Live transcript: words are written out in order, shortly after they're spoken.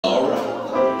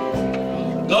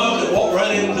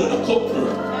went into the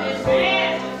courtroom.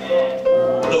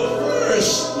 The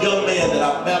first young man that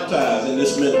I baptized in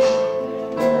this ministry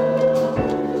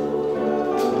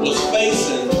was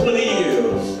facing 20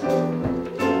 years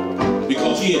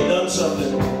because he had done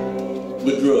something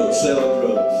with drugs, selling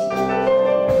drugs.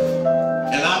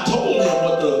 And I told him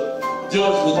what the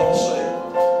judge was going to say.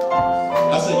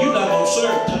 I said, you're not going to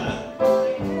serve time.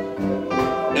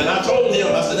 And I told him,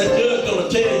 I said, that judge is going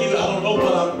to tell you, I don't know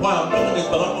why I'm doing this,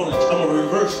 but I'm going to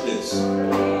reverse this.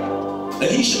 And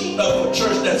he showed up for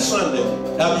church that Sunday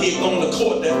after he had gone to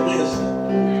court that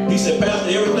Wednesday. He said, Pastor,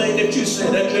 everything that you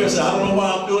said, that judge said, I don't know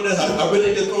why I'm doing this. I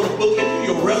really just throw the book into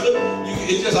your record.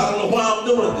 It's just, I don't know why I'm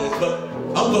doing this, but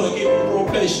I'm going to give you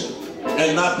probation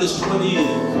and not this 20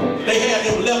 years. They had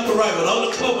him left to right, but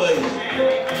undercover agent.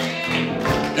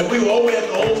 And we were over at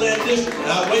the old land district, and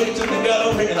I waited till we got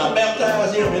over here, and I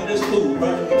baptized him in this pool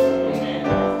right here.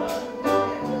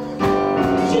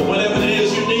 So whatever it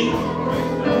is you need,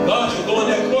 God should go in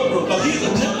that courtroom, because he's a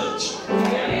judge.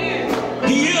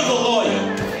 He is a lawyer.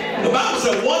 The Bible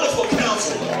said, wonderful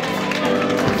counselor.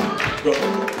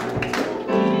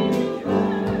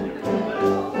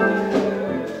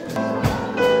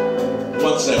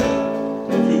 One second.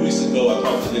 A few weeks ago, I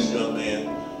talked to this young man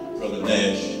from the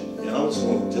Nash. And I just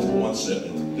want just for 1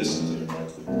 second listen to him right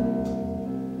quick.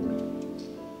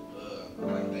 I'd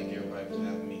like to thank everybody for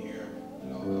having me here. You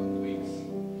know, weeks.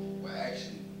 Well,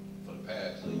 actually, for the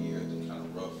past 2 years, it's kind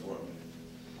of rough for me.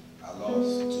 I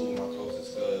lost 2 of my closest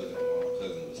cousins, and one of my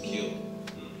cousins was killed.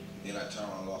 Then I turned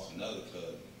around and lost another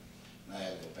cousin. And I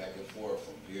had to go back and forth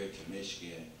from here to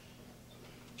Michigan,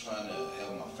 trying to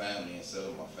have my family and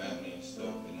settle my family and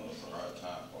stuff. You know, it's a hard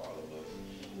time for all of us.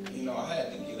 You know, I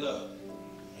had to get up.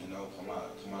 You know, come out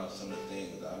of some of the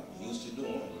things that I'm used to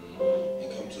doing and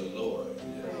come to the Lord.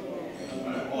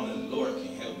 And only the Lord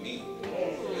can help me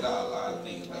get out a lot of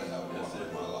things that I have going on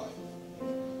in my life.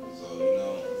 So, you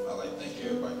know, I'd like to thank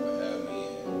everybody for having me,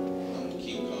 and I'm going to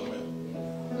keep coming,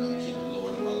 and I'm going to keep the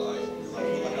Lord in my life. I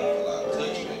feel like I fall out of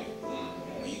touch with Him.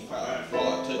 When you fall out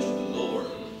of touch with the Lord,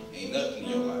 ain't nothing in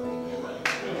your life going to be right.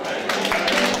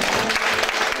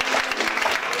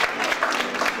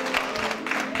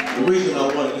 The reason I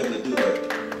wanted him to do that,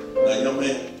 now young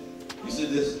man, you see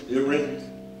this earring?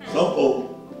 Some folk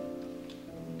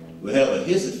will have a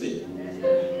hissy fit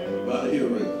about an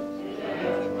earring.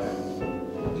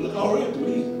 Look all right to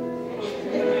me.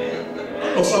 I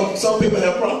know some people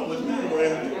have problems with me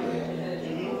wearing an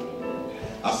earring.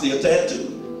 I see a tattoo.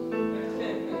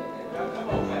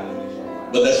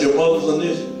 But that's your mother's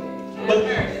initiative.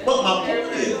 But my point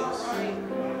is,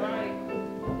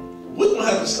 we're going to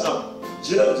have to stop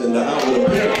judging the outward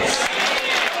appearance.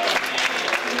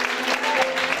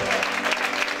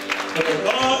 And when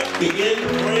God begin to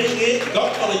bring in,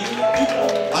 God's going to use people.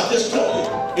 I just told you,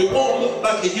 it won't look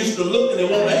like it used to look, and it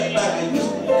won't act like it used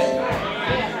to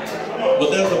act. But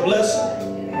there's a blessing.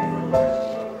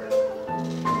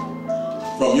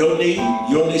 From your need,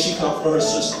 she comes from her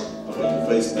sister. I'll put your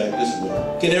face back this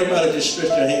way. Can everybody just stretch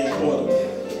your hand toward them?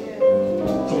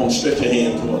 Come on, stretch your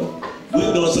hand toward them.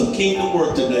 We're doing some kingdom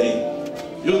work today.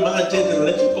 It was my intention to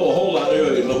let you go a whole lot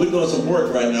earlier, but we're doing some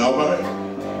work right now, all right?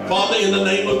 Father, in the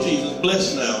name of Jesus,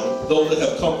 bless now those that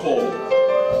have come forward.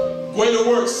 Greater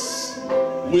works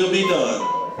will be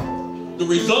done. The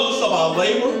results of our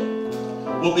labor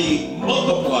will be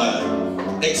multiplied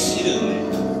exceedingly.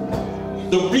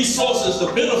 The resources, the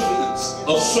benefits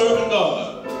of serving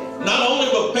God, not only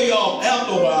will pay off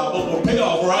after a while, but will pay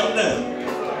off right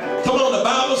now. Come on, the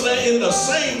Bible says in the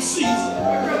same season.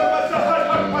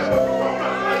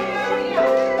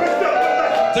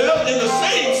 In the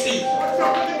same season,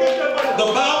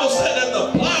 the Bible said that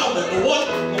the plowman,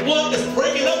 the one that's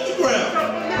breaking up the ground,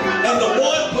 and the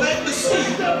one planting the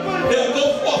seed, they'll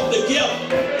go forth together.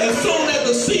 As soon as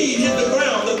the seed hit the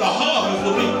ground, that the harvest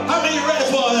will be. How many ready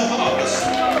for that harvest?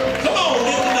 Come on,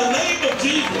 in the name of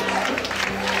Jesus.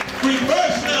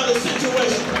 Reverse now the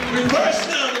situation. Reverse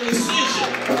now the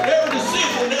decision. Every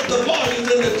decision that the lawyers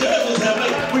and the judges have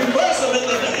made, reverse them in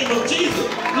the name of Jesus.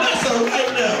 Bless her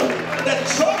right now. That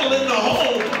trouble in the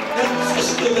home, that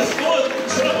sister that's going through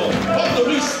trouble. Father,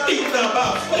 we speak now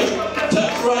by faith.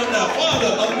 Touch right now.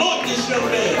 Father, anoint this young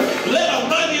man. Let a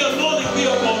mighty anointing be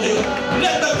upon him.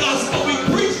 Let the gospel be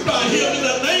preached by him in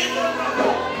the name.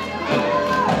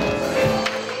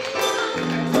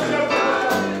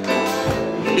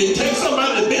 It takes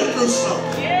somebody to been through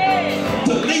something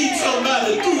to lead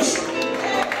somebody through something.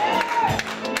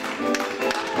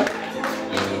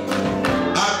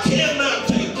 I cannot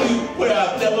take you where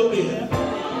I've never been.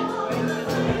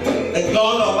 And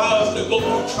God allows us to go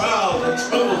through trials and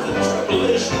troubles and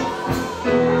tribulations.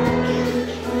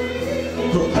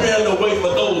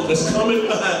 that's coming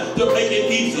behind to make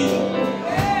it easier.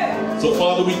 So,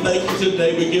 Father, we thank you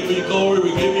today. We give you glory. We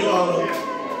give you honor.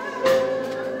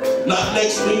 Not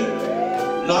next week.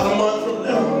 Not a month from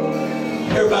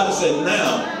now. Everybody said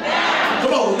now.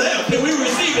 Come on, now. Can we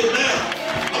receive it now?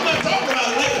 I'm not talking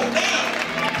about later. Now.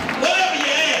 Whatever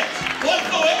you ask.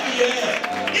 Whatsoever you ask.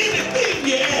 Anything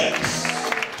you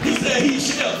ask. He said he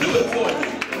shall do it for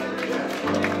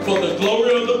you. For the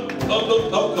glory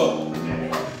of God.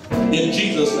 In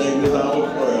Jesus' name is our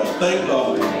prayer. Thank God.